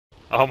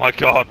Oh my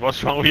god,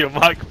 what's wrong with your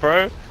mic,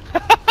 bro? What do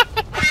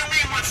you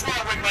mean, what's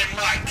wrong with my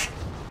mic?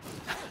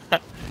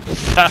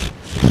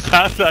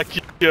 Sounds like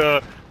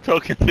you're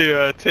talking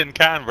to a tin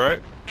can, bro.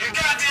 You're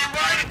goddamn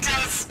right it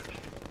does!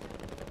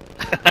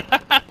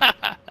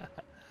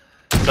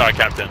 Sorry,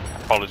 Captain.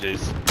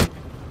 Apologies.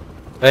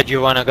 Where do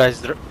you wanna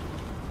guys Where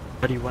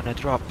do you wanna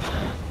drop?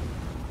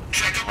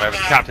 Wherever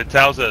the Captain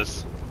tells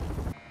us.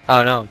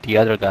 Oh no, the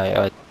other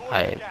guy.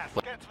 I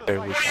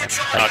wonder which one.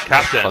 Oh,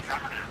 Captain.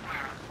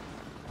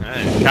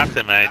 Hey,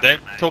 Captain, mate.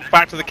 Don't talk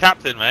back to the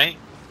Captain, mate.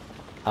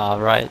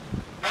 Alright.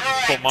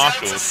 Court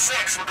martialed.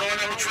 6, we're going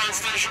on the train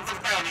station for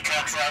the bounty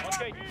contract.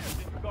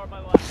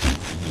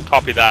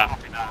 Copy that.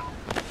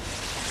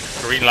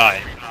 Green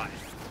light.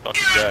 Got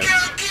to go.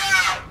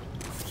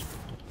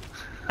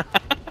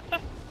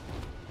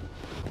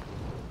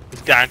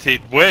 It's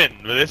guaranteed win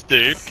with this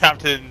dude,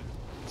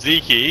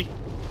 CptnZeke.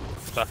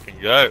 Fucking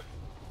go.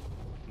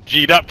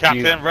 G'd up,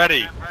 Captain.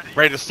 Ready.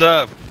 Ready to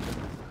serve.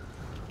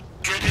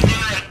 Good to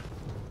hear it.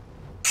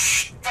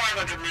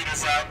 500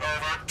 meters out,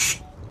 over.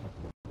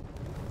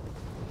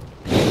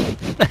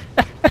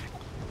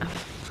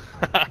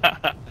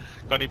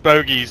 Got any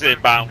bogeys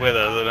inbound with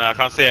us? I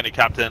can't see any,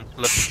 Captain.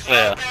 Looking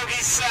clear.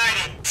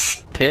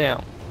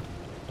 Damn.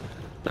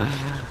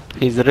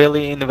 He's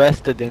really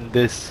invested in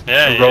this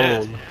Is.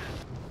 role.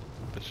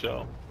 For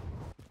sure.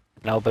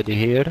 Nobody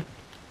here?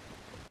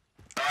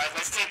 Alright,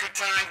 let's take our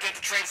time, get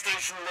the train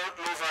station,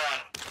 move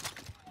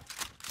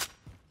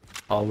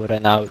on. Over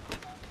and out.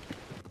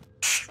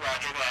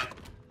 Roger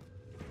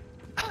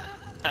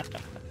that.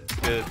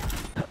 Good.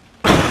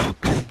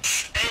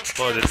 HQ,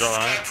 Boy, this it's is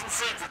alright. Captain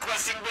Zeke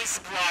requesting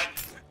resupply.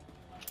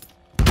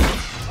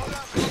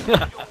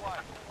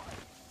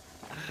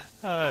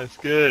 Oh, it's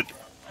good.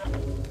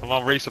 Come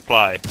on,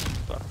 resupply.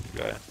 Fucking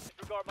go.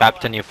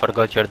 Captain, you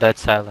forgot your dead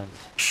silence.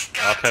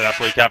 I'll take that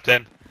for you,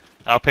 Captain.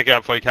 I'll pick it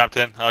up for you,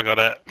 Captain. I got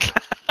it.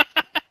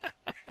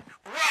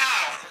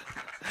 Wow!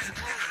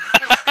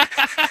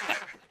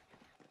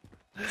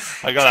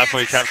 I got that for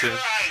you, Captain.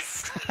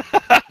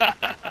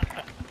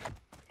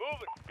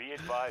 Be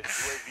advised,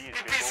 UAV You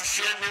is piece of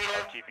shit, Noodle.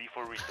 RTB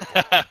for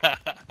resupply.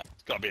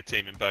 It's got to be a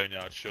team in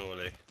Boneyard,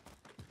 surely.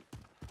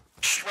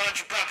 Why don't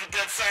you pop your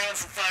dead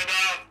silence and find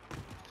out?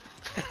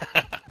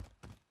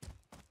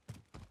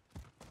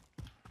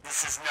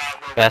 This is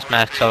not where Gas we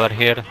masks wanna over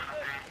here.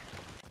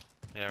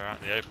 Yeah, right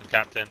in the open,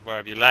 Captain. Where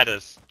have you led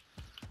us?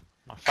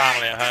 My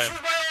family at This home.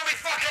 is my only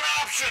fucking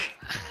option!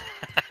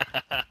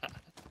 I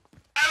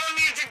don't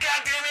need your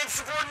goddamn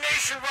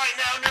insubordination right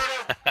now,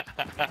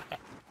 Noodle!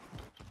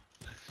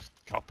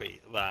 Copy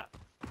that.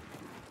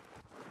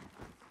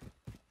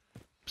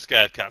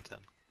 Scared, Captain.